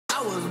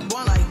I was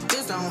born like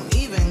this, don't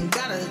even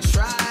gotta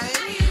try.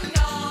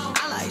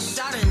 I like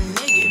shot a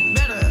nigga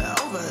better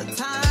over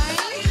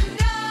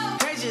time.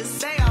 They just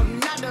say I'm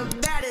not the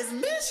baddest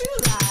bitch you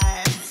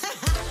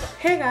like.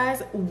 Hey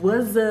guys,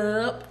 what's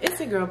up? It's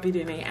your girl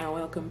B.Denaé and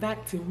welcome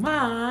back to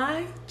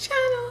my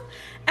channel.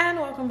 And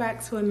welcome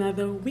back to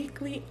another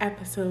weekly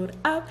episode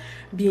of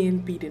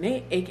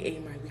B.Denaé, aka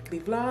my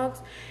weekly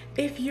vlogs.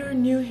 If you're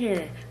new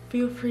here,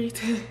 feel free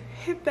to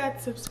hit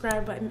that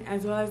subscribe button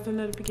as well as the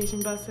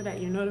notification bell so that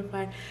you're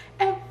notified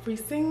every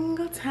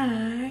single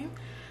time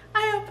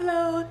I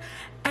upload.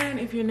 And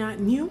if you're not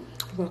new,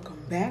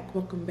 welcome back,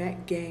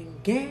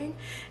 gang.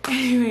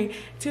 Anyway,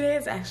 today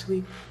is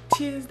actually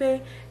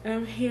Tuesday and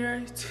I'm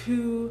here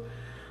to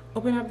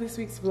open up this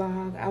week's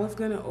vlog. I was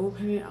gonna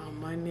open it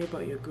on Monday,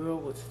 but your girl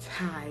was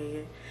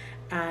tired.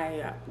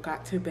 I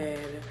got to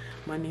bed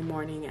Monday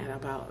morning at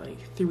about like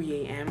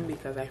 3 a.m.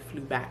 because I flew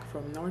back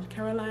from North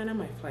Carolina.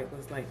 My flight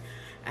was like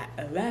at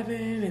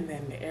 11 and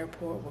then the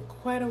airport was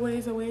quite a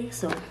ways away.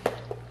 So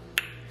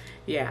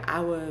yeah, I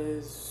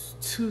was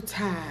too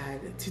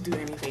tired to do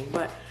anything,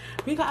 but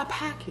we got a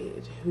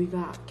package. We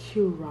got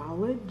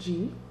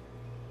Curology.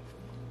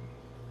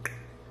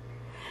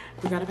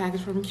 We got a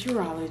package from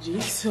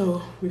Curology,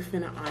 so we're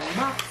finna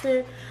unbox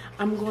it.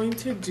 I'm going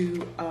to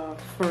do a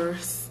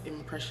first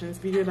impressions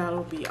video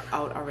that'll be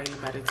out already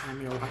by the time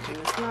you're watching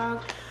this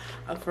vlog.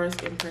 A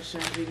first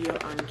impressions video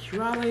on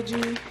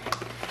Curology.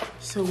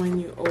 So when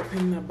you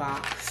open the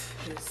box,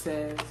 it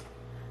says,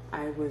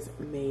 "I was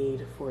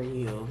made for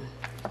you."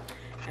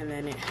 And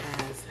then it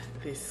has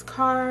this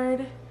card.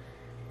 It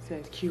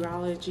says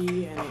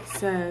Curology, and it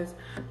says,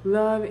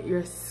 "Love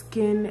your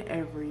skin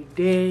every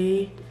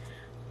day."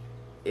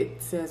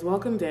 It says,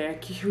 "Welcome there,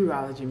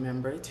 Curology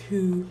member,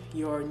 to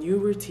your new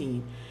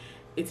routine.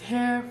 It's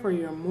hair for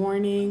your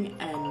morning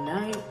and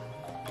night."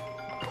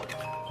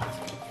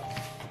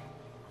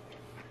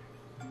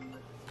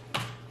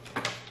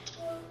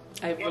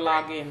 I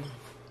vlog in.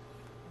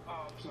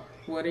 Oh, I'm sorry.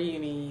 What do you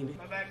need?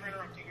 My bad for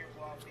interrupting your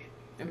vlog,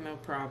 dude. No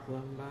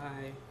problem,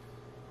 bye.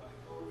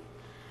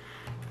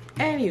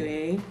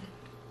 Anyway,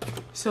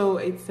 so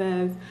it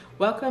says,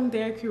 "Welcome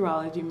there,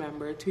 Curology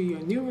member, to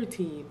your new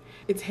routine.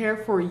 It's hair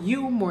for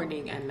you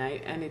morning and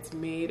night, and it's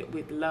made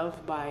with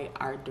love by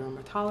our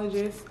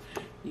dermatologist."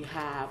 You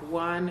have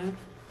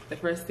the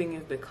first thing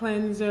is the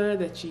cleanser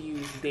that you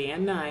use day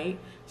and night.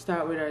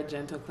 Start with our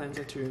gentle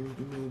cleanser to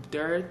remove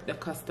dirt. The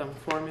custom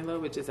formula,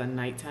 which is a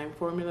nighttime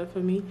formula for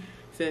me.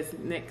 Says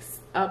next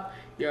up,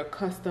 your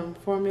custom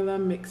formula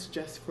mixed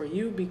just for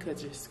you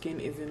because your skin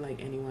isn't like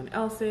anyone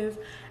else's.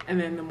 And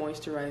then the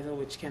moisturizer,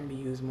 which can be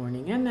used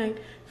morning and night.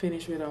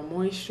 Finish with our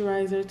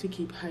moisturizer to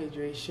keep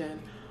hydration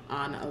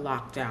on a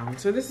lockdown.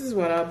 So this is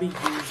what I'll be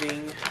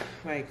using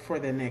like for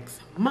the next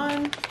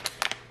month.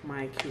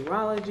 My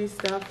Curology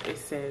stuff. It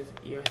says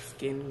your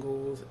skin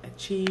goals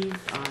achieved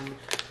on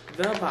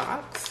the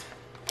box,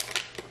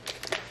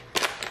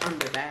 on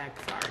the bag,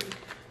 sorry.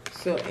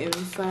 So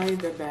inside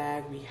the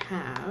bag we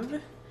have,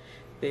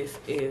 this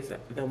is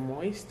the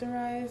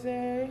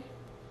moisturizer,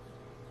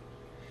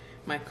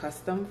 my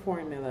custom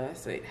formula,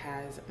 so it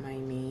has my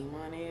name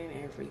on it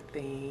and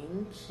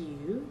everything,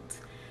 cute.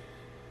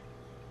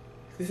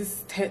 This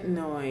is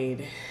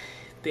tetinoid.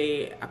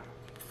 They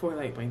for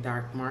like my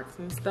dark marks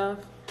and stuff,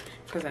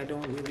 because I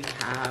don't really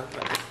have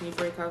acne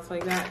breakouts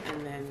like that.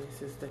 And then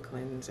this is the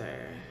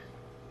cleanser.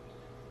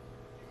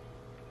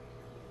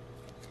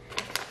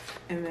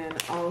 And then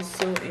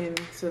also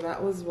so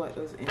that was what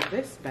was in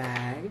this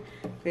bag.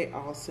 They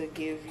also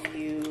give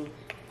you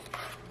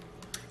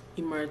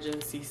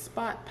emergency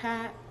spot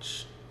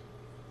patch.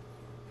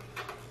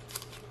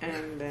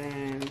 And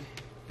then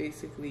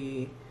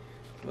basically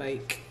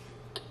like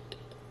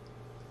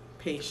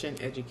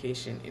patient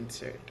education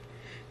insert.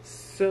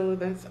 So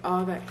that's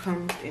all that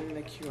comes in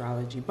the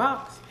Curology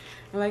box.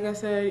 And like I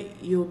said,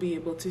 you'll be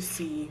able to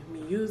see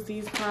me use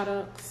these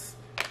products.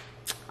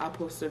 I'll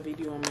post a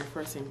video on my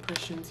first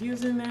impressions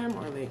using them,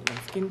 or like my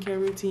skincare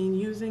routine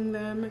using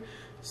them.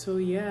 So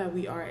yeah,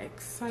 we are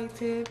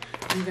excited.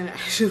 I'm gonna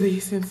actually,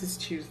 since it's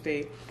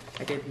Tuesday,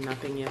 I did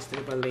nothing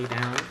yesterday but lay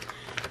down.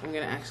 I'm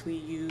gonna actually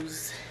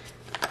use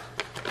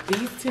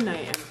these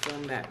tonight and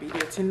film that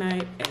video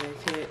tonight,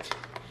 edit it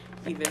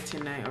either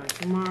tonight or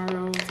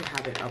tomorrow to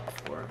have it up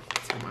for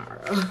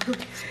tomorrow.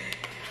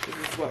 This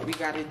is what we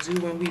gotta do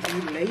when we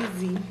be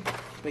lazy.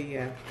 But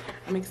yeah,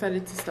 I'm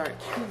excited to start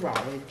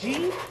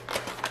Curology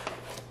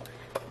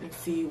and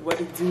see what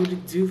it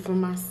do for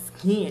my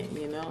skin,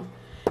 you know.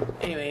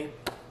 Anyway,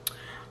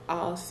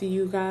 I'll see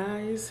you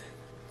guys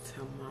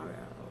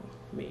tomorrow,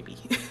 maybe.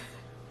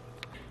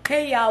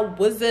 Hey y'all,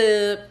 what's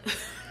up?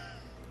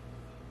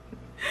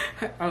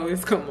 I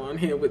always come on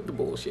here with the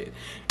bullshit.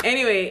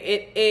 Anyway,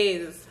 it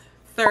is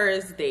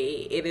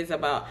Thursday. It is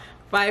about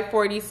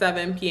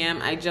 5:47 p.m.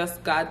 I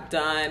just got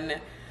done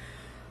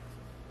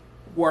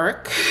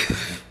work.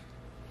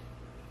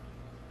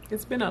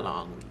 It's been a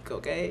long week,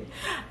 okay?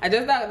 I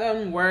just got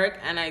done work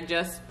and I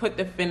just put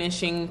the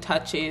finishing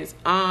touches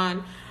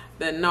on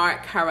the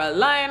North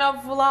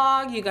Carolina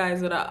vlog. You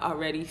guys would have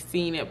already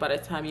seen it by the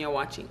time you're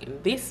watching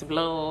this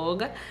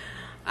vlog.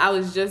 I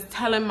was just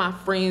telling my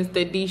friends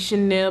that these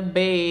Chanel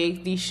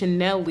bags, these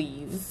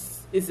Chanelies,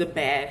 is a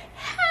bad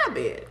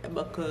habit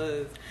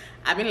because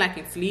I've been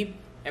lacking sleep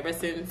ever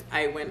since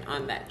I went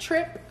on that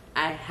trip.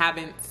 I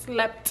haven't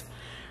slept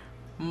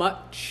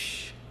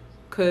much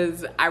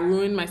because I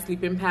ruined my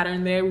sleeping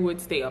pattern there. We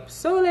would stay up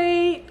so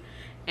late,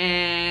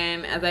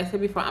 and as I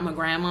said before, I'm a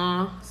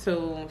grandma,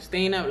 so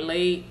staying up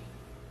late,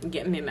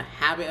 getting in the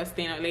habit of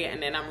staying up late,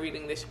 and then I'm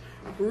reading this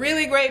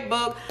really great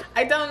book.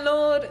 I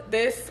download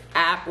this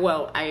app.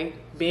 Well, I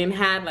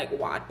had like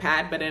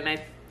Wattpad, but then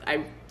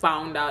I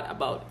found out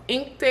about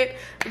Inked It,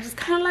 which is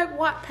kind of like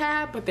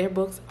Wattpad, but their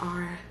books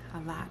are a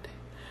lot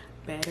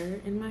better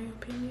in my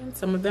opinion.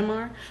 Some of them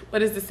are,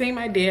 but it's the same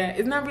idea.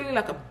 It's not really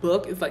like a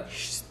book, it's like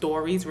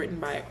stories written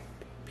by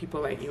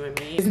people like you and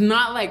me. It's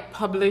not like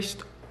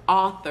published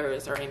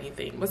authors or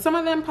anything, but some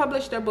of them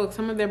publish their books.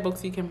 Some of their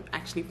books you can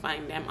actually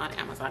find them on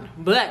Amazon.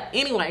 But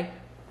anyway,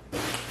 I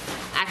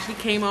actually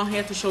came on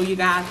here to show you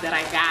guys that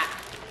I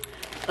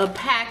got a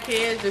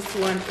package. This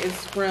one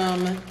is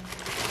from,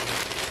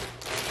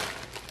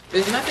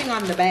 there's nothing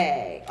on the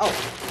bag. Oh,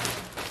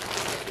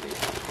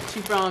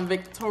 she from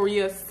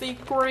Victoria's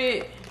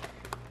Secret.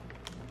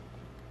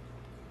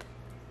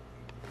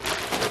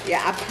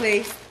 Yeah, I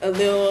placed a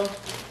little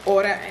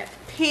order at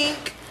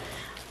Pink.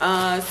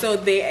 So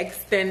they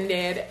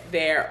extended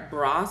their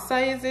bra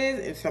sizes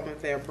in some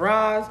of their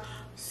bras.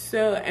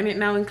 So, and it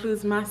now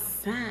includes my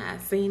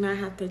size, so you know I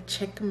have to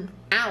check them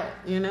out,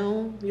 you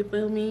know, you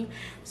feel me?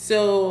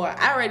 So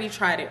I already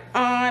tried it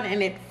on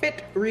and it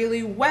fit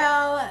really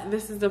well.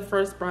 This is the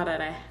first bra that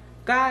I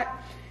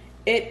got.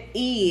 It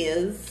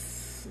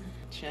is,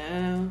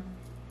 child,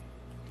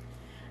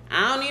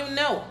 I don't even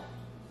know.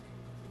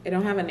 It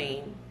don't have a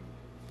name.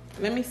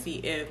 Let me see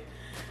if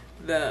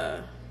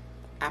the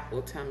app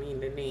will tell me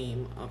the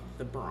name of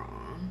the bra.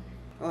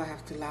 Oh, I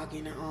have to log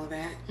in and all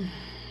that.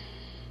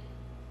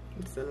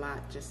 It's a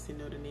lot just to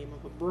know the name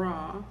of a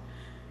bra,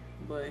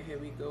 but here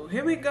we go,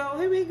 here we go,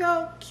 here we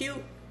go.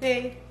 Cute,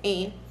 hey,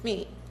 and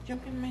me.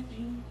 Jump in my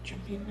jeans,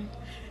 jump in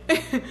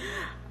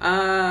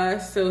my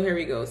so here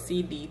we go,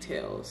 see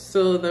details.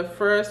 So the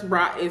first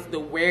bra is the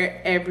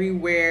Wear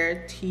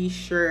Everywhere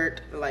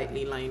t-shirt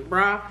lightly lined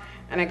bra,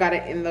 and I got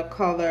it in the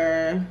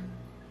color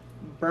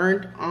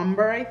Burnt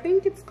Umber, I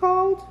think it's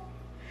called.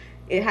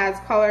 It has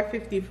color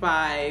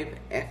 55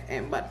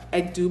 FM, but I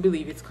do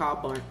believe it's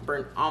called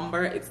Burnt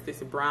Umber. It's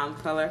this brown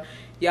color.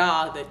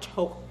 Y'all, the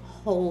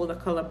chokehold, the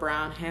color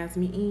brown has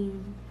me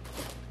in.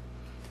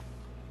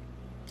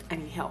 I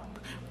need help.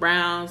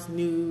 Browns,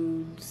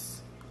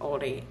 nudes, all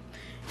day.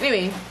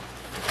 Anyway,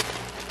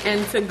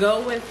 and to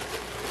go with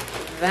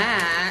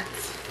that,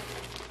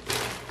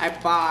 I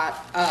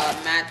bought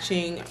a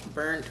matching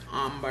Burnt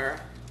Umber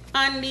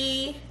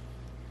undie.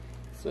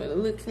 That's what it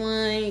looks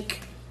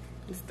like.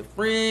 This is the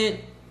front,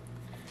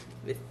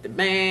 this is the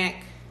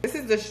back. This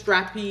is the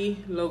strappy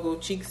logo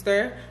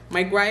cheekster.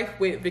 My gripe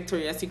with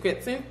Victoria's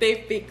Secret, since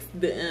they fixed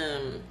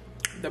the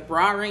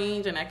bra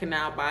range and I can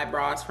now buy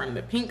bras from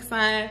the pink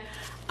side,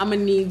 I'm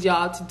gonna need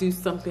y'all to do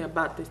something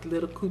about this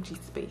little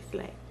coochie space.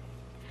 Like,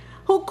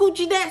 who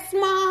coochie that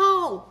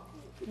small?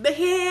 The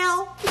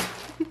hell?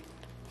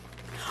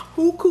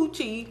 Who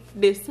coochie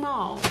this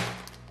small?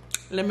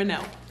 Let me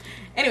know.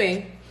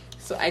 Anyway,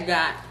 so I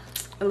got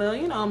a little,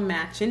 you know,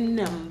 matching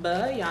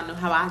number. Y'all know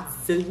how I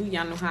do.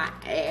 Y'all know how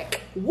I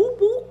act. Whoop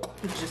whoop.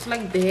 Just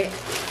like that.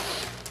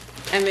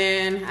 And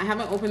then I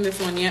haven't opened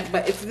this one yet,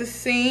 but it's the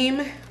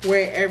same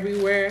Wear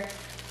Everywhere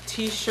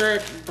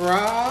t-shirt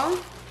bra,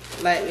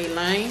 lightly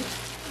lined.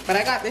 But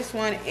I got this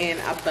one in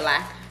a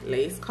black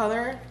lace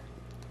color.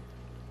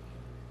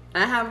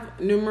 I have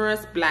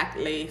numerous black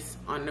lace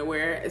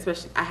underwear,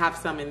 especially I have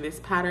some in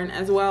this pattern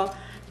as well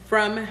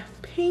from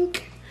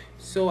Pink.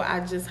 So I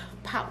just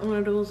pop one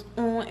of those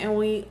on and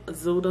we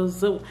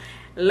zoo.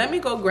 Let me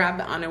go grab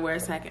the underwear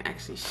so I can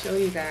actually show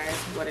you guys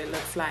what it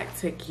looks like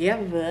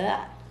together.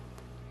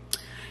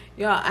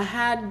 Y'all, I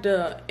had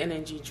the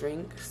energy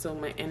drink, so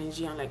my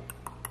energy on like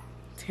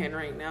 10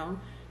 right now,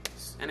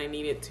 and I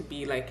need it to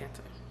be like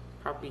at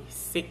probably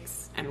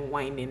 6 and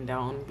winding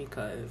down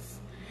because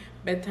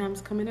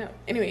bedtime's coming up.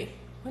 Anyway,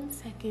 1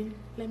 second,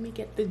 let me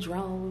get the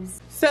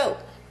drawers. So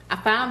I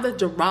found the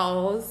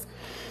drawers.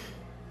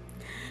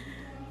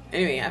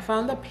 Anyway, I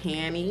found the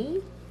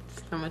panty.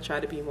 I'm gonna try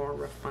to be more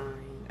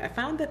refined. I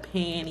found the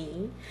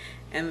panty,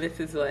 and this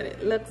is what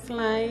it looks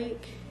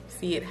like.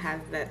 See, it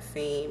has that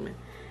same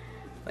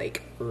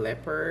like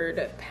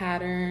leopard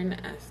pattern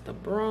as the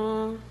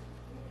bra.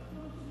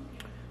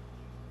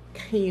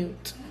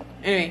 Cute.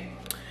 Anyway,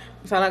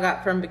 that's all I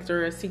got from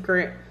Victoria's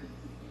Secret.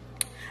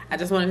 I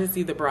just wanted to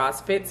see the bras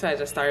fit, so I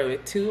just started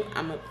with 2.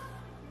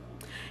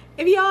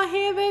 If y'all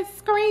hear this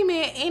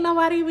screaming, ain't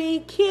nobody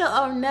being killed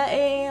or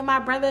nothing. My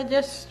brother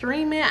just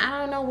streaming. I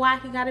don't know why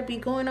he gotta be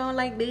going on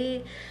like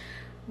that,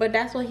 but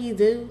that's what he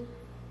do.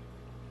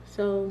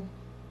 So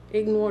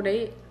ignore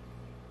that.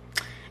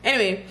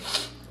 Anyway,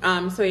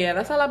 so yeah,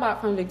 that's all I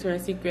bought from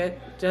Victoria's Secret.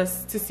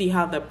 just to see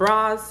how the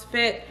bras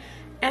fit,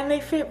 and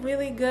they fit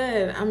really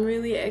good. I'm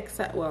really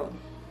excited. Well,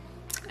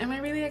 am I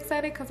really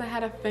excited? Because I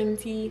had a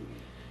Fenty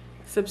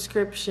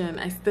subscription.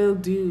 I still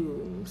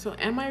do. So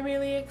am I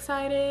really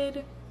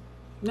excited?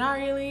 Not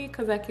really,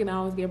 because I can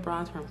always get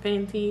bras from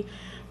Fenty.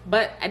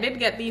 But I did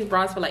get these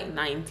bras for like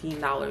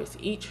 $19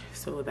 each,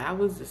 so that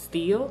was a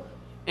steal.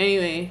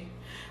 Anyway,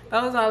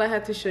 that was all I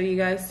had to show you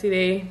guys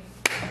today.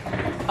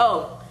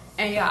 Oh,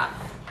 and yeah,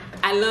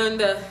 I learned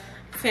the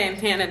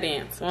Santana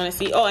dance. Want to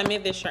see? Oh, I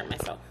made this shirt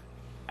myself.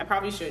 I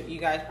probably should. You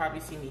guys probably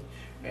see me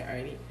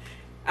already.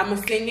 I'm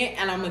gonna sing it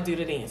and I'm gonna do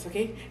the dance,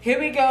 okay? Here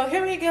we go,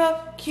 here we go.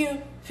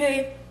 Cute,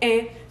 faith,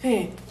 and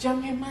fan.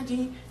 Jump in my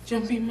jean,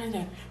 jump in my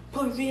jean.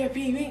 Pull up VIP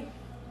ring.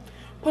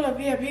 Pull up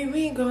VIP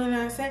ring, going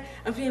outside.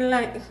 I'm feeling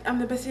like I'm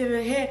the best you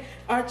ever had.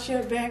 Arch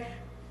your back.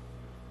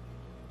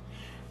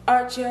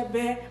 Arch your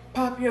back.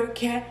 Pop your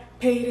cat.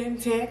 Paid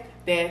and tech.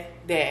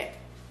 That.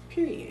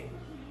 Period.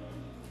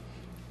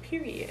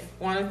 Period.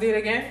 Wanna do it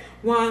again?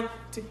 1,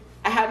 2.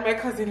 I had my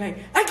cousin like,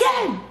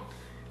 again!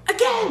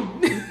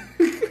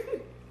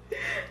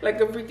 Like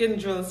a freaking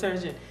drill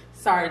sergeant.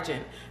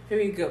 Here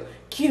we go.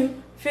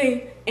 Q,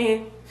 faith,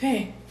 and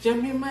fan.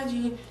 Jump in my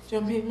jean,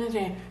 jump in my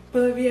jam.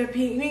 Pull a VIP,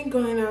 we ain't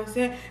going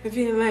outside. I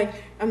feel like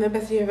I'm the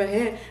best you ever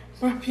had.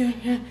 Pop your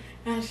hand,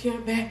 ask your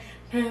back.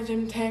 Press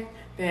and tech.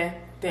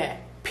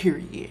 That.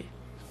 Period.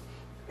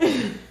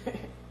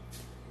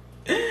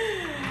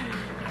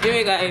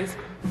 Anyway, guys.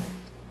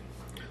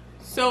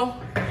 So,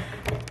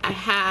 I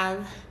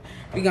have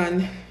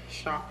begun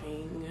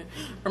shopping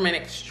for my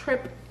next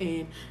trip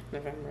in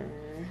November.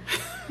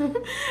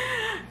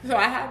 So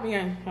I have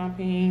begun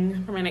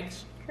shopping for my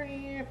next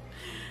trip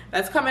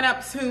that's coming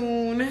up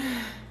soon.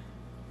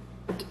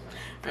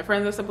 My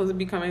friends are supposed to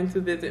be coming to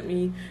visit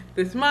me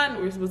this month.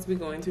 We're supposed to be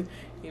going to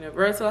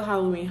Universal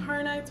Halloween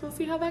Horror Nights. We'll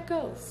see how that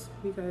goes,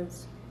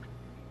 because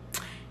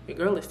your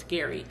girl is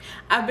scary.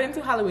 I've been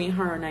to Halloween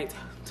Horror Nights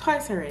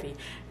twice already,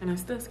 and I'm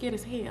still scared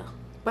as hell,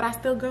 but I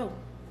still go.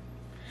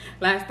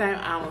 Last time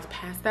I almost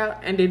passed out,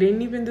 and they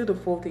didn't even do the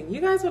full thing.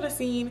 You guys would have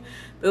seen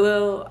the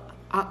little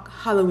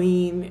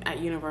Halloween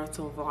at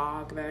Universal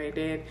vlog that I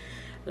did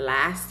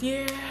last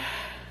year.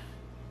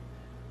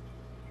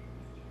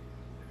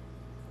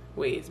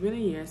 Wait, it's been a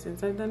year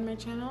since I've done my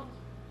channel?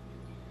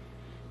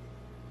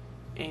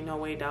 Ain't no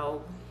way,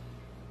 dog.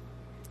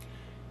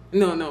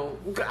 No,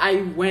 I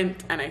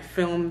went and I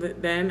filmed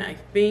it then, I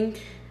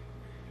think.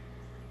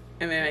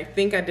 And then I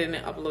think I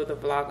didn't upload the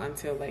vlog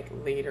until like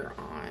later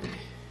on.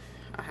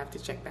 I'll have to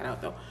check that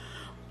out though.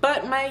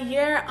 But my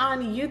year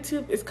on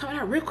YouTube is coming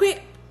out real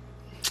quick.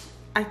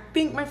 I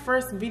think my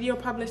first video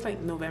published like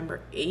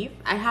November 8th.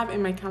 I have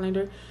in my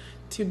calendar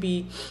to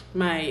be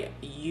my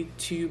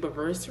YouTube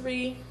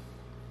anniversary.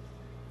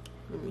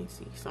 Let me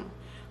see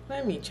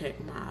let me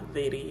check my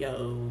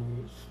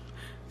videos.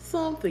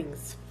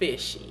 Something's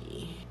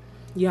fishy.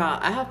 Yeah,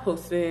 I have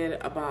posted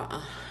about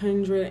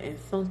 100 and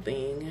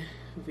something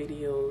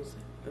videos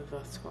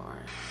thus far.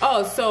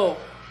 Oh, so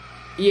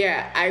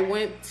yeah, I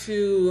went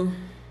to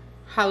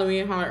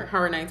Halloween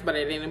Horror Nights, but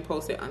I didn't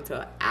post it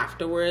until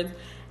afterwards,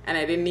 and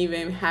I didn't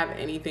even have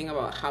anything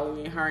about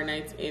Halloween Horror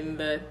Nights in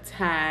the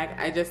tag.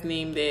 I just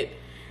named it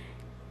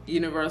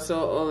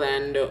Universal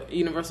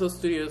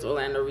Studios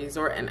Orlando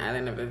Resort and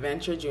Island of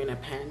Adventure during a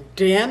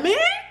pandemic?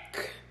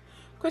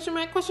 Question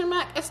mark,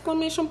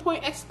 exclamation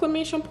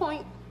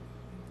point.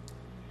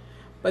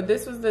 But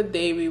this was the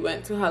day we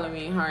went to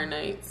Halloween Horror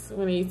Nights,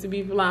 when I used to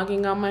be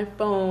vlogging on my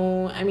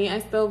phone. I mean, I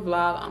still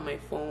vlog on my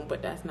phone,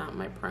 but that's not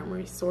my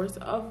primary source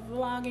of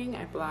vlogging.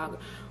 I vlog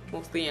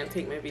mostly and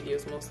take my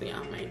videos mostly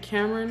on my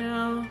camera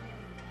now.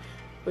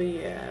 But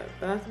yeah,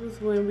 that was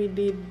when we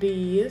did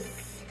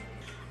this.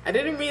 I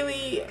didn't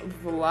really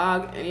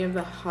vlog any of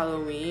the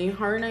Halloween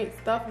Horror Night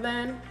stuff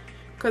then,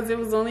 because it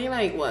was only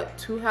like, what,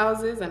 2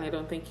 houses, and I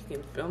don't think you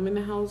can film in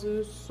the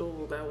houses,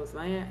 so that was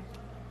that.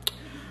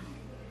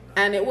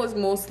 And it was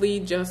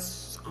mostly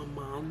just a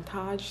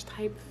montage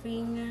type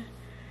thing,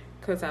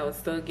 because I was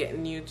still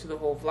getting new to the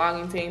whole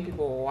vlogging thing.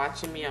 People were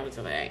watching me. I was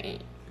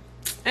like,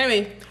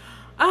 anyway,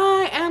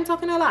 I am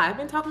talking a lot. I've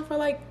been talking for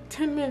like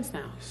 10 minutes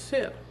now.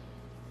 So,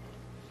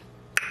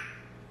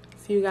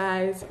 see you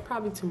guys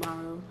probably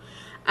tomorrow.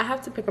 I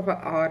have to pick up an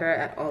order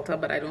at Ulta,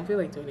 but I don't feel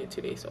like doing it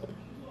today. So,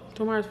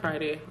 tomorrow's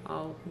Friday.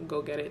 I'll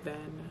go get it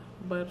then.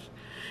 But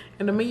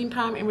in the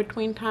meantime, in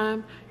between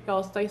time,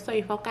 y'all stay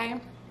safe, okay?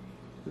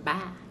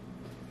 Bye.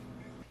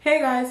 Hey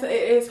guys, so it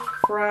is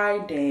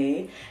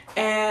Friday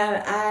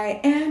and I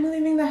am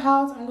leaving the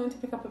house. I'm going to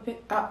pick up an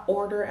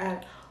order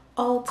at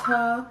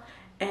Ulta,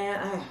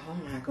 and oh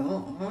my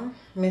god,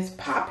 Miss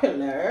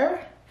Popular.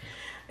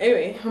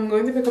 Anyway, I'm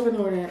going to pick up an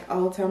order at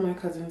Ulta. My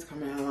cousin's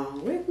coming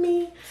along with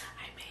me.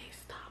 I may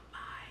stop by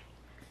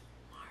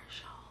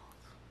Marshall's.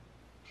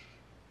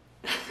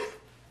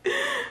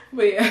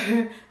 But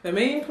yeah, the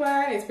main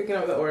plan is picking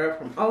up the order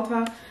from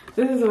Ulta.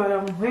 This is what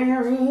I'm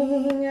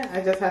wearing.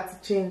 I just had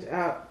to change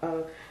out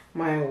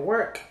my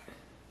work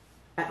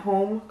at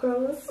home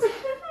clothes.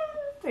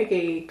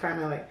 AKA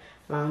kind of like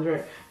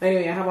loungewear.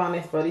 Anyway, I have on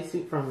this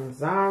bodysuit from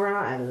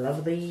Zara. I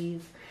love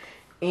these.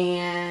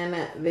 And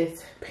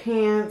this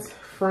pants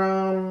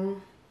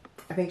from,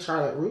 I think,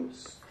 Charlotte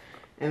Russe.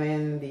 And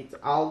then these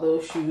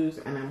Aldo shoes.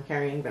 And I'm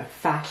carrying the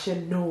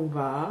Fashion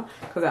Nova.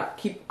 Because I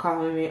keep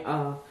calling it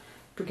a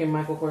freaking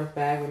Michael Kors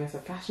bag when it's a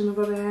Fashion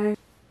Nova bag.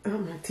 Oh,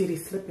 my titty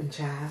slipping,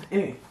 child.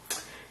 Anyway,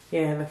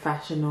 yeah, the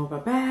Fashion Nova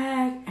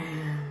bag.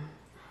 And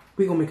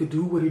we gonna make it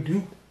do what it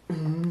do.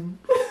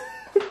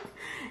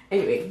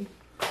 Anyway.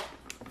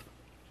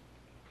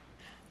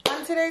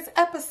 On today's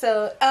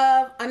episode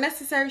of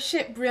Unnecessary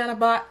Shit Brianna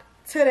bought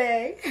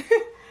today.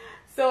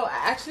 So I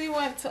actually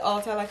went to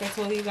Ulta, like I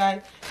told you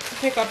guys, to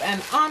pick up an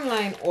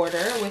online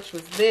order, which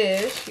was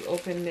this. She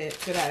opened it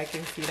so that I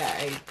can see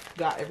that I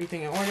got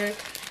everything I ordered.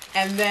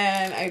 And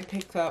then I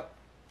picked up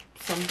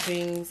some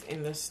things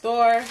in the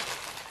store.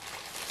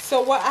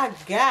 So what I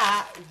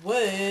got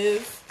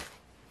was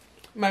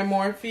my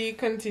Morphe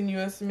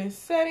Continuous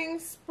Mist Setting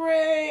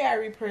Spray. I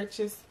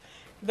repurchased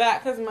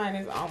that because mine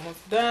is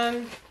almost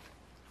done.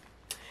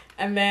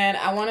 And then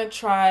I want to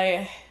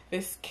try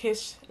this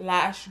Kish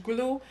Lash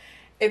Glue.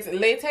 It's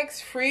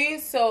latex free,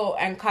 so,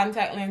 and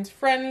contact lens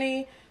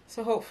friendly.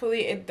 So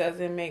hopefully it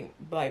doesn't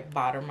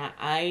bother my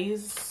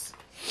eyes.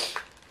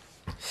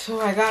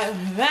 So I got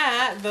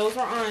that. Those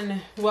were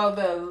on, well,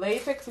 the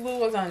latex glue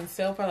was on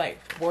sale for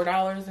like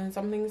 $4 and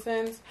something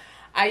cents.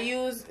 I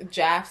used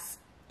Jeff's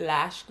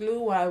lash glue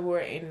while we were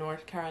in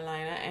North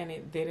Carolina and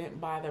it didn't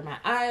bother my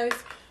eyes.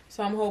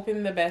 So I'm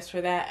hoping the best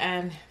for that.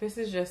 And this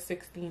is just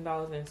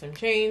 $16 and some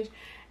change.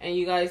 And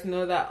you guys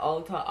know that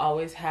Ulta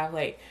always have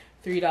like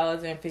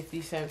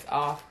 $3.50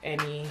 off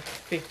any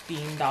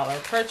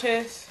 $15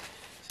 purchase.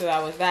 So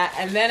that was that.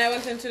 And then I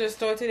went into the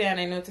store today and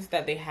I noticed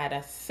that they had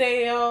a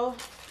sale.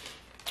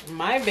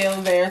 My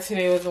bill there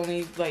today was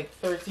only like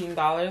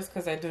 $13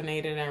 because I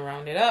donated and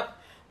rounded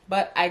up.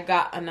 But I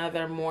got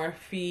another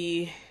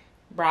Morphe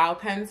brow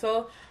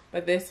pencil.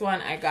 But this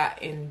one I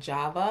got in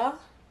Java.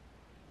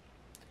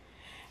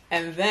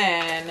 And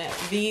then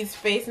these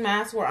face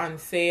masks were on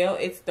sale.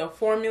 It's the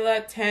Formula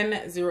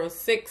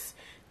 1006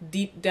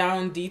 Deep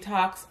Down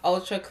Detox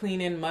Ultra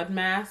Cleaning Mud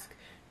Mask.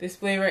 This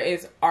flavor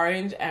is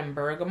orange and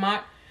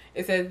bergamot.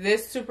 It says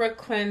this super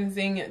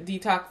cleansing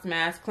detox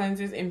mask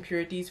cleanses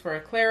impurities for a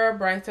clearer,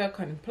 brighter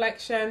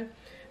complexion.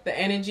 The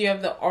energy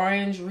of the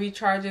orange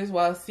recharges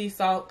while sea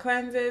salt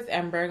cleanses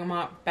and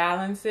bergamot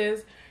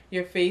balances.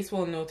 Your face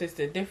will notice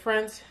the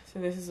difference. So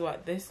this is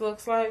what this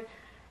looks like.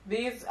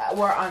 These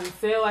were on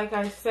sale, like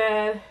I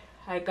said.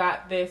 I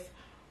got this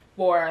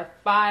for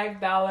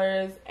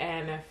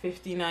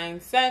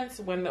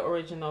 $5.59 when the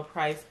original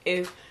price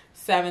is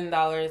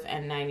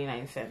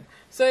 $7.99.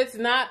 So it's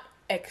not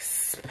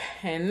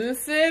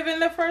expensive in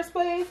the first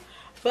place,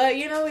 but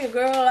you know, your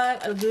girl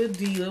got a good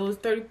deal. It was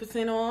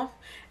 30% off.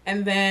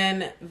 And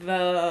then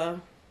the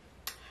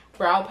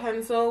brow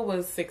pencil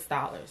was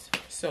 $6.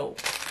 So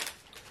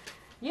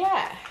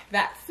yeah,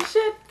 that's the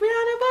shit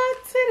Brianna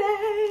bought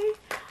today.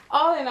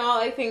 All in all,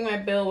 I think my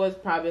bill was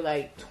probably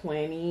like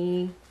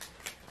 $24,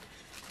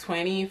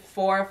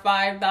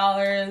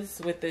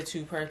 $5 with the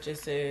 2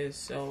 purchases.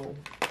 So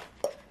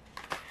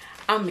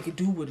I'll make it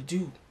do what it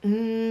do.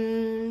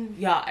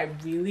 Y'all, I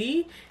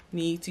really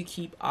need to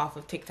keep off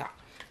of TikTok,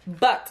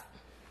 but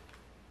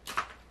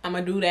I'm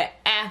gonna do that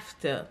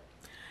after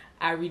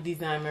I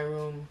redesign my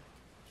room.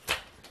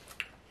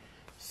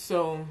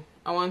 So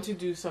I want to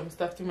do some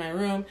stuff to my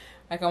room.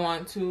 Like I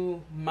want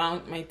to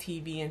mount my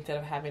TV instead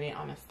of having it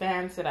on a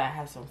stand so that I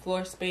have some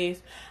floor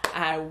space.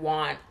 I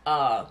want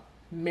a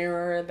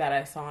mirror that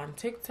I saw on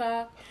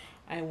TikTok.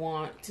 I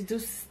want to do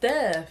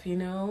stuff, you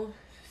know,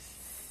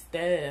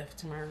 stuff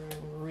to my room,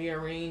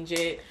 rearrange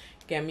it,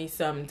 get me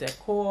some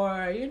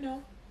decor, you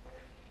know,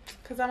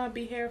 because I'm going to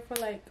be here for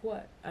like,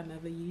 what,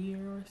 another year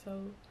or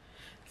so.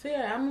 So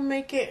yeah, I'm going to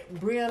make it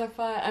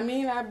Brianna-fied. I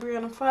mean, I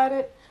Brianna-fied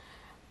it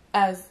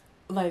as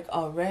like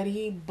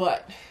already,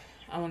 but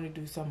I want to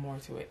do some more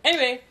to it.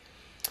 Anyway,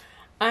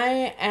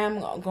 I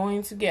am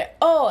going to get,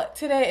 oh,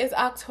 today is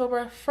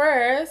October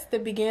 1st, the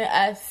beginning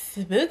of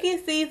spooky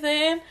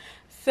season.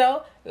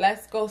 So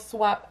let's go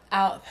swap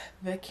out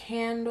the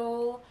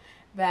candle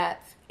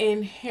that's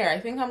in here. I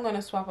think I'm going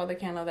to swap out the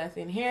candle that's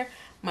in here,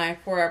 my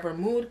Forever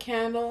Mood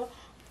candle,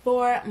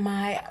 for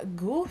my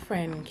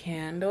girlfriend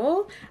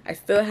candle. I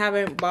still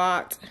haven't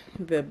bought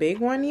the big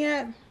one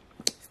yet.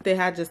 Still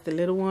had just the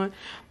little one,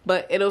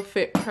 but it'll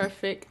fit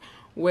perfect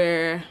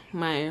where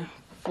my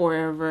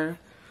Forever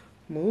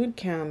Mood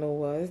candle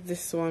was.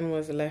 This one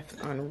was left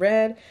on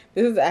red.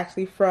 This is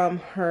actually from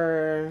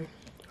her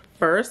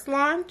first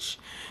launch.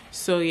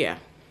 So yeah,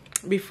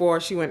 before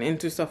she went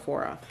into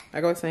Sephora.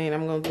 Like I was saying,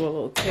 I'm gonna do a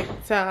little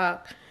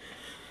TikTok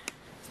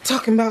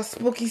talking about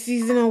spooky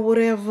season or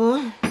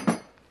whatever,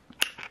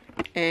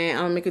 and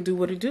I'll make it do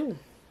what it do.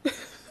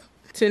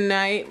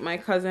 Tonight, my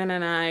cousin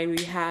and I,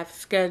 we have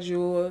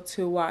scheduled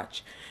to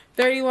watch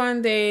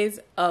 31 Days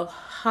of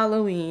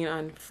Halloween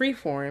on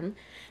Freeform.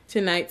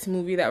 Tonight's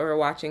movie that we're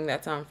watching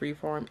that's on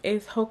Freeform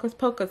is Hocus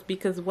Pocus,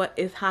 because what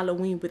is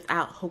Halloween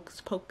without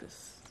Hocus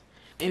Pocus?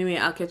 Anyway,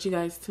 I'll catch you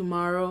guys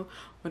tomorrow,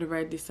 whatever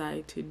I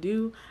decide to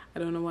do. I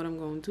don't know what I'm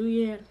going to do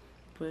yet,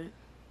 but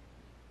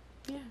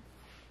yeah.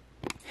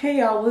 Hey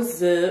y'all,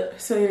 what's up?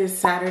 So it is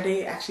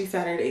Saturday, actually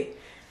Saturday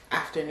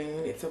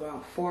afternoon. It's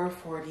about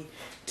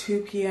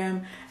 4:42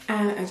 p.m.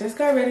 and I just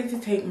got ready to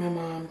take my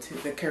mom to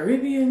the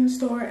Caribbean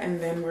store,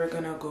 and then we're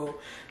gonna go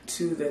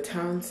to the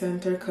town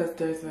center because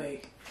there's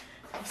like,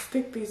 I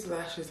stick these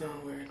lashes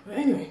on weird, but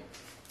anyway,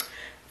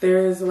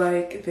 there's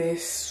like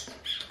this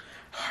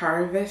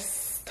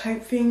harvest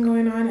type thing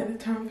going on at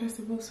the town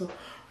festival, so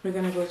we're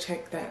gonna go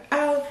check that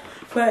out.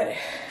 But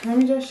let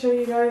me just show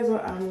you guys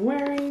what I'm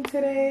wearing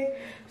today.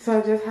 So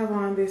I just have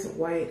on this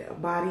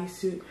white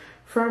bodysuit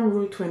from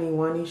Rue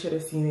 21. You should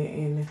have seen it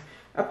in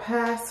a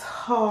past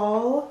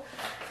haul.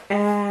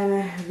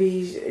 And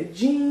these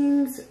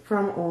jeans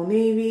from Old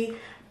Navy,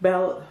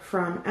 belt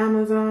from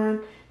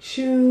Amazon,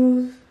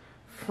 shoes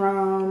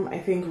from I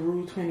think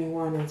Rue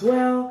 21 as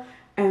well,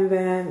 and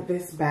then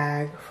this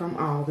bag from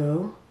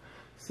Aldo.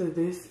 So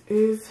this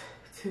is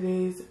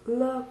today's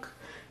look.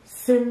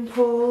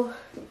 Simple,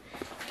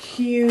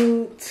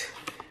 cute,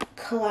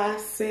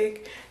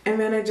 classic. And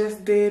then I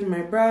just did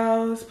my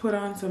brows, put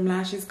on some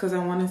lashes because I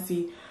want to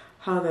see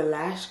how the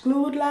lash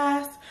glue would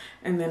last,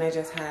 and then I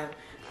just have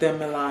the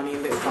Milani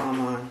lip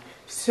balm on.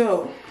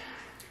 So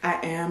I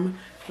am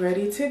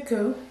ready to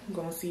go. I'm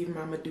gonna see if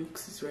Mama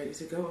Dukes is ready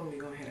to go, and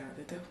we're gonna head out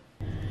the door.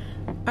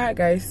 Alright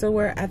guys, so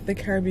we're at the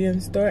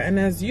Caribbean store, and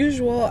as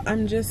usual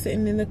I'm just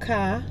sitting in the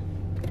car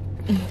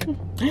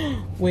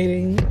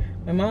waiting.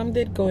 My mom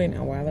did go in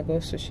a while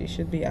ago, so she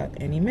should be out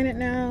any minute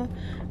now.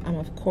 I'm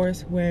of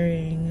course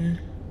wearing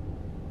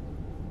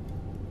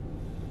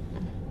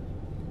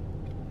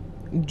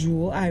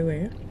jewel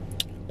eyewear,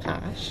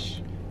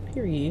 posh,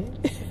 period.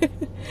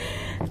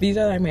 These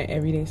are like my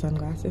everyday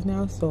sunglasses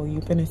now, so you're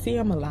gonna see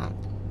them a lot.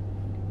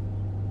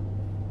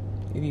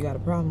 If you got a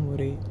problem with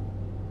it,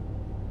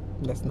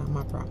 that's not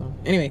my problem.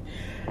 Anyway,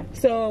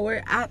 so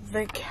we're at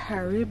the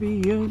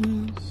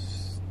Caribbean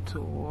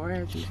store,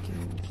 as you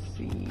can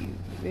see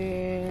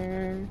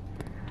there.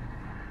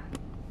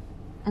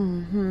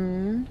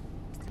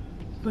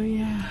 But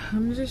yeah,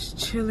 I'm just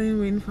chilling,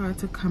 waiting for her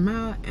to come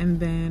out, and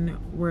then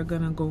we're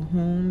gonna go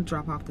home,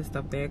 drop off the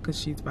stuff there because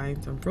she's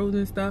buying some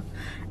frozen stuff,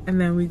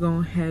 and then we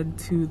gonna head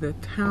to the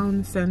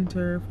town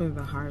center for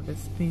the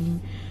harvest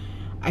thing.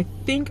 I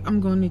think I'm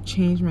going to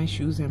change my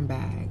shoes and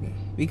bag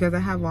because I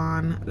have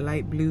on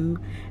light blue,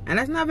 and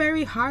that's not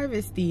very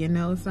harvesty, you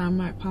know, so I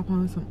might pop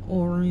on some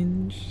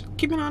orange,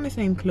 keeping on the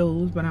same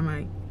clothes, but I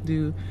might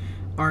do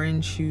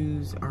orange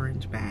shoes,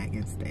 orange bag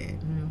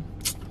instead, you know,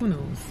 who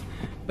knows.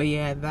 But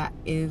yeah, that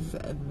is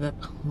the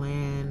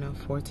plan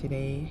for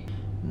today.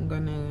 I'm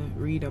gonna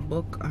read a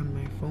book on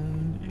my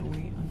phone and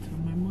wait until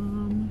my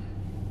mom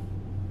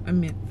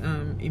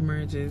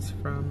emerges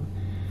from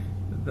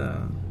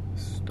the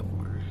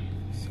store.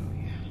 So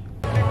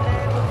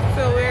yeah,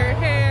 so we're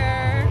here.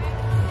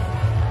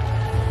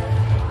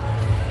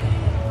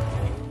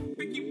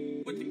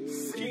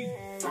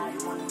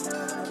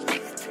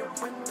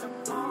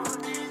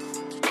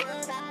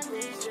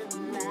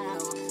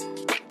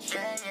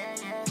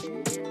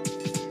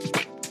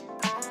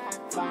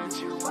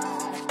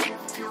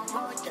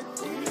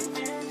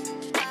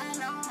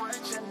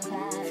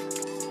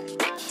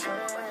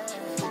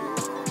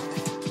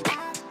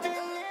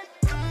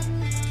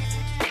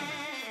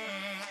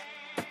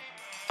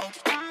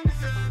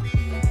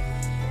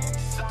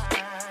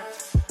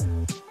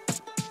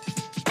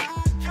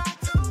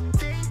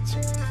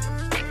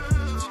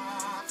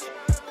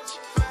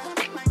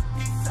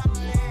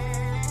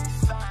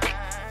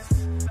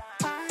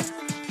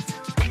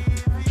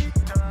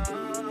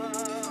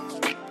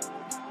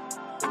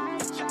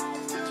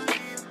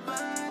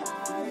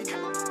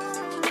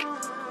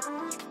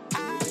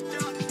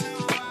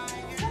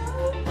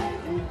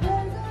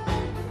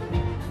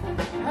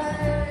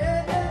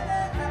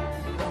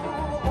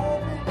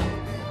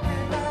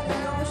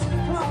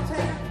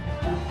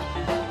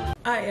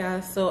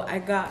 Yeah, so I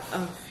got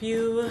a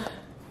few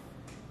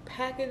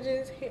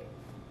packages here.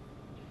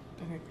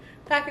 Okay,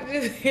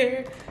 packages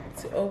here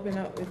to open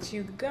up with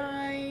you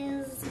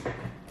guys.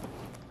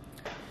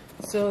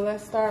 So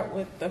let's start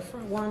with the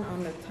first one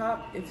on the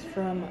top. It's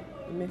from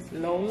Miss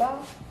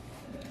Lola.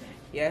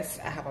 Yes,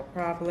 I have a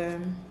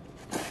problem.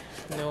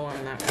 No,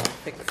 I'm not gonna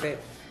fix it.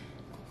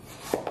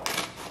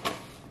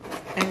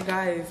 And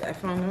guys, I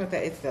found out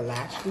that it's the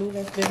lash glue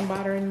that's been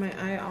bothering my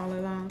eye all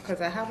along,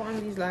 because I have on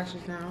these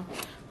lashes now.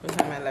 One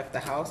time I left the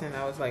house and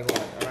I was like,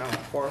 what, around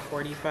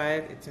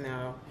 4:45. It's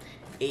now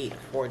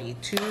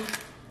 8:42.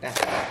 That's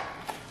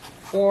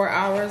 4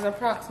 hours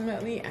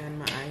approximately, and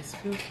my eyes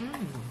feel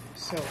fine.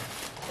 So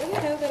what the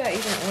hell did I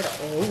even order?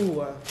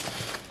 Oh,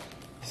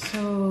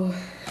 so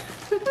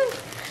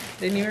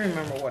didn't even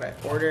remember what I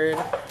ordered,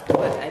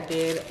 but I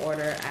did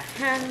order a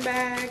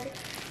handbag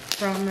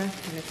from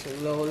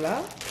Miss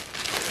Lola.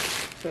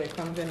 So it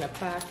comes in the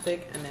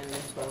plastic, and then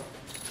this little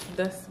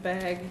dust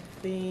bag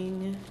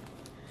thing.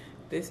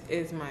 This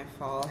is my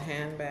fall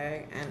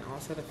handbag, and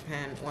also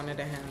one of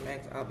the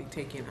handbags I'll be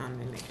taking on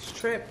the next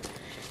trip.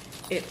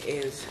 It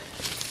is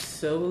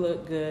so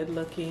good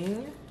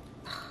looking.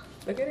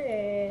 Look at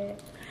it.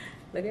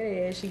 Look at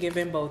it. She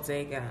giving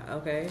Bottega,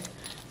 okay?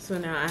 So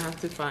now I have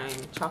to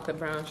find chocolate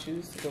brown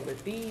shoes to go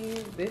with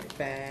these. This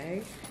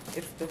bag,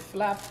 it's the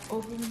flap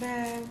open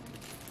bag.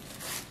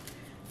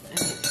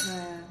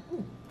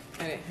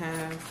 And it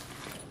has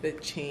the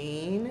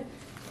chain.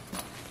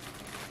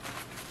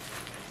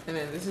 And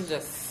then this is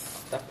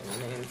just stuff on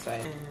the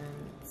inside. And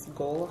it's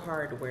gold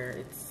hardware.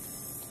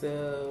 It's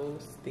so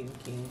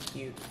stinking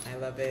cute. I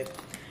love it.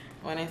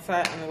 When I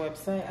saw it on the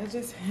website, I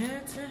just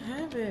had to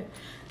have it.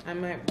 I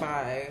might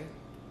buy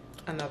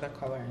another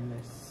color in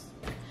this.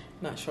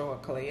 Not sure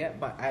what color yet,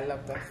 but I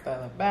love that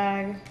style of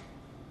bag.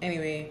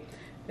 Anyway,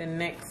 the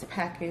next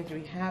package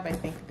we have, I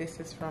think this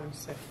is from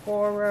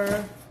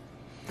Sephora.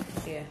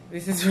 Yeah,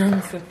 this is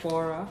from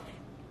Sephora.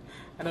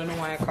 I don't know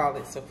why I called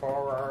it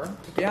Sephora.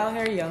 If y'all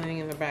hear yelling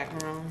in the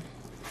background,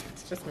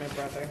 it's just my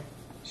brother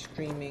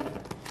streaming.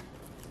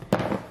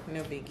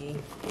 No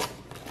biggie.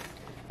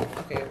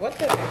 Okay, what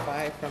did I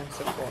buy from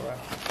Sephora?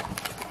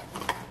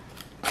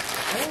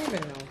 I don't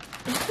even know.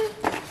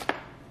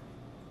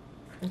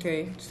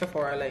 Okay,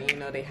 Sephora let you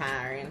know they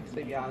hiring. So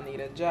if y'all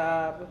need a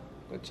job,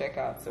 go check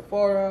out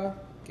Sephora.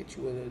 Get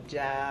you a little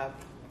job.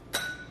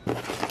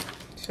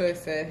 So it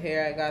said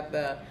here I got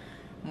the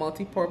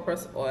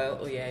multi-purpose oil.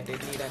 Oh yeah, I did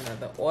need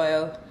another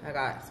oil. I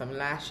got some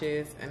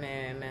lashes and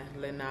then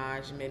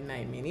Laneige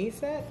Midnight Mini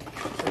set.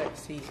 So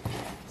let's see.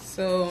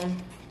 So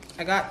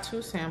I got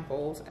 2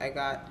 samples. I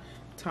got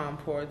Tom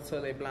Ford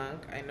Soleil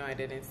Blanc. I know I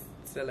didn't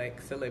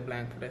select Soleil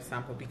Blanc for the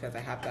sample because I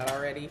have that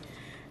already.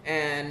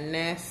 And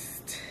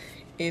Nest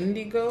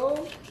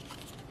Indigo.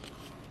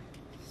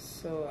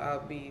 So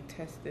I'll be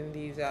testing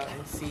these out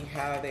and see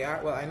how they are.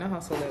 Well, I know how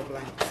Soleil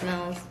Blanc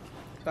smells,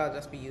 so I'll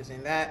just be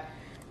using that.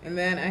 And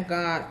then I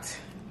got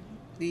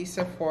these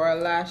Sephora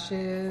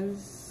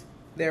lashes.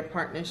 Their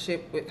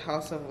partnership with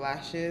House of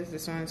Lashes.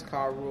 This one is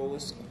called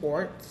Rose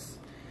Quartz.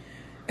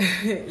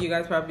 You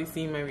guys probably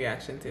seen my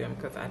reaction to them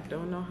because I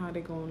don't know how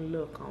they're gonna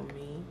look on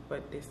me,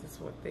 but this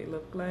is what they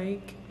look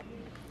like.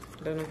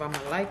 I don't know if I'm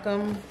gonna like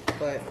them,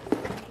 but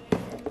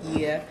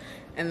yeah.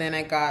 And then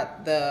I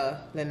got the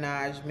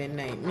Laneige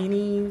Midnight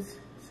Minis.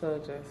 So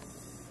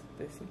just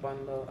this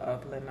bundle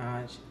of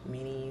Laneige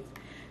Minis.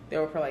 They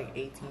were for like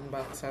 18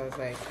 bucks. I was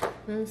like,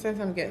 since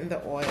I'm getting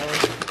the oil.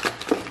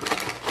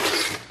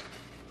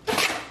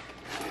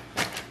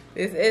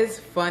 This is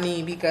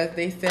funny because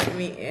they sent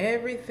me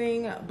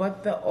everything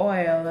but the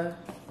oil.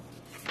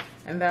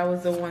 And that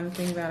was the one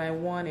thing that I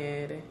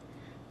wanted.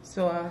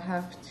 So I'll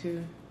have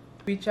to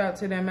reach out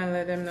to them and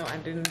let them know I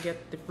didn't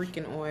get the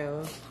freaking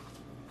oil.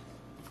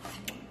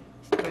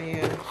 But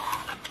yeah,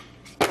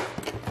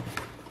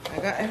 I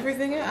got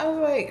everything. I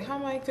was like, how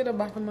am I to the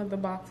bottom of the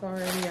box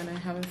already and I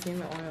haven't seen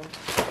the oil?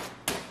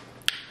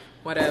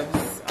 Whatever.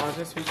 I'll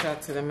just reach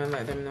out to them and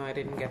let them know I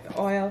didn't get the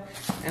oil.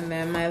 And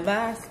then my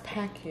last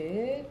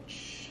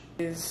package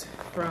is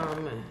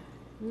from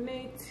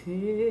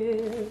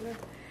Native.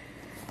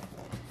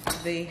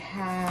 They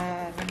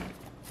had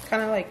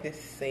kind of like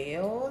this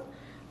sale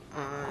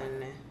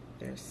on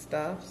their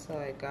stuff, so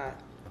I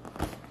got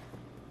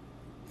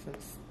some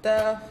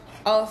stuff.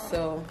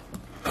 Also,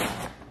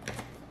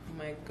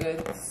 my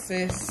good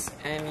sis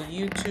and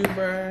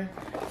YouTuber,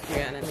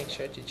 you're gonna make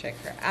sure to check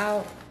her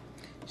out.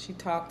 She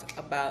talked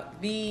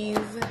about these,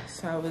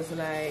 so I was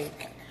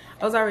like,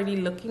 I was already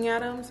looking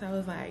at them, so I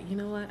was like, you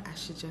know what, I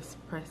should just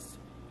press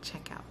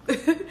checkout.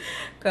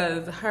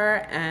 Because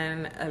her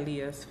and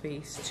Aaliyah's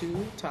Face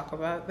 2 talk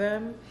about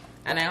them,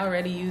 and I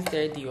already used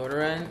their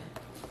deodorant.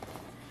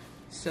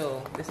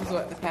 So this is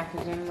what the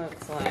packaging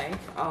looks like.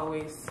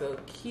 Always so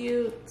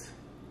cute.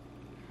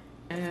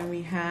 And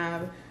we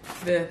have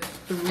the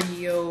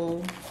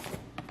 3O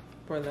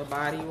for the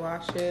body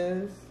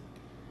washes.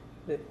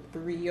 The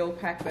 3O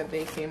pack that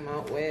they came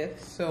out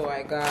with. So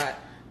I got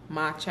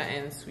matcha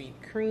and sweet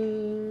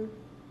cream.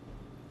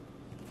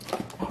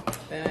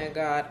 Then I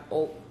got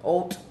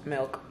oat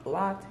milk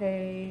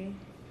latte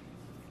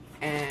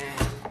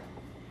and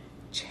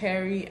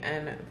cherry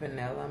and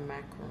vanilla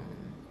macaron.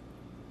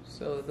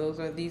 So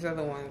these are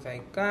the ones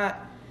I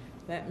got.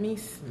 Let me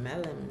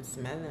smell them,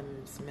 smell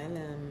them, smell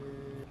them.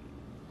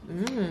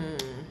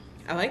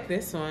 I like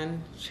this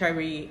one,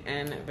 cherry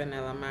and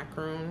vanilla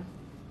macaron.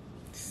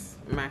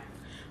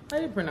 How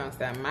do you pronounce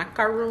that?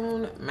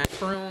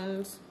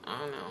 Macaroons? I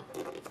don't know.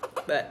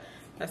 But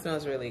that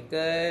smells really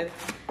good.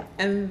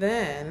 And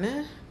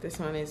then this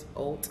one is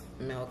oat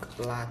milk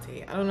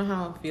latte. I don't know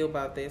how I feel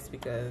about this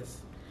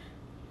because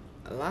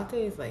a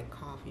latte is like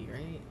coffee,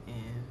 right?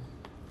 And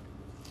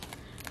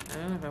I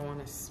don't know if I want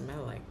to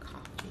smell like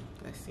coffee.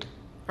 Let's see.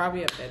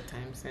 Probably a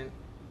bedtime scent.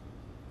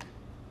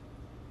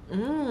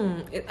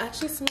 It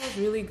actually smells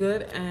really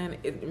good, and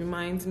it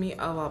reminds me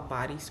of a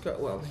body scrub.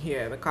 Well,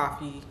 here, the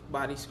coffee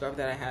body scrub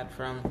that I had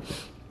from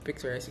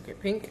Victoria's Secret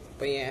Pink.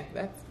 But yeah,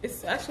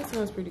 it actually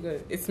smells pretty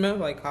good. It smells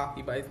like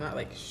coffee, but it's not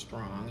like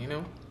strong, you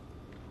know?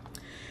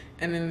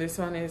 And then this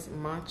one is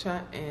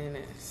matcha and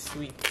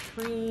sweet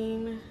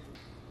cream.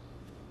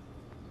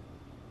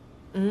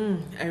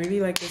 I really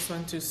like this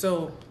one too.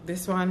 So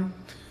this one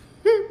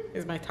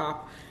is my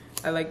top.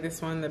 I like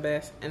this one the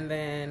best. And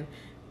then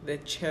the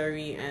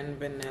cherry and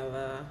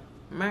vanilla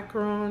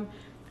macaron,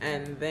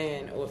 and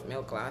then oat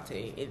milk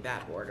latte in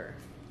that order.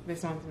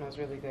 This one smells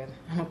really good.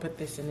 I'm gonna put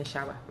this in the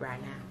shower right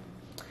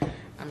now.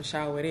 I'm gonna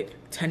shower with it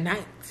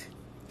tonight.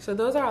 So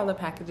those are all the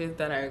packages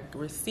that I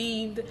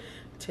received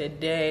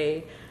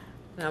today.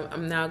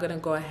 I'm now gonna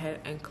go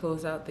ahead and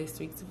close out this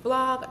week's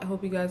vlog. I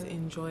hope you guys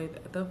enjoyed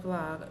the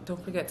vlog.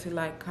 Don't forget to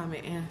like,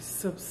 comment, and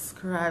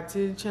subscribe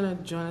to the channel.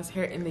 Join us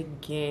here in the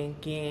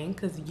gang,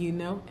 because you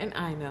know and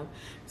I know.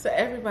 So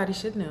everybody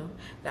should know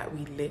that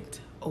we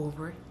lit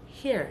over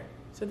here.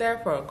 So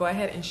therefore, go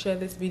ahead and share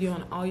this video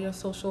on all your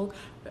social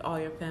with all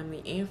your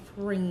family and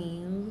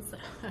friends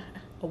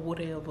or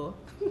whatever.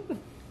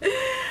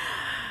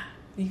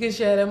 You can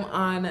share them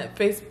on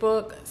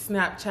Facebook,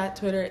 Snapchat,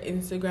 Twitter,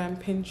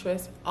 Instagram,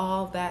 Pinterest,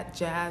 all that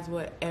jazz,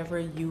 whatever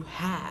you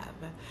have.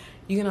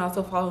 You can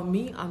also follow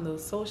me on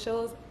those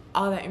socials.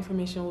 All that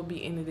information will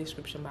be in the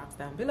description box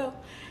down below.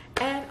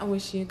 And I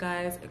wish you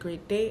guys a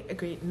great day, a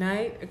great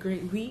night, a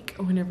great week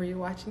whenever you're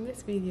watching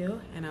this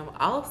video. And I'm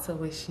also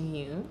wishing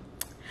you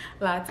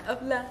lots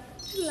of love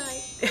and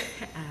light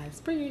as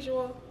per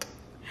usual.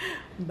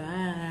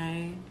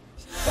 Bye.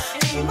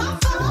 It ain't my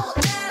fault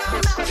that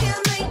I'm out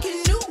here making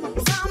news.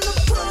 I'm the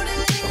put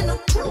it in the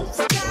proof.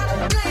 Gotta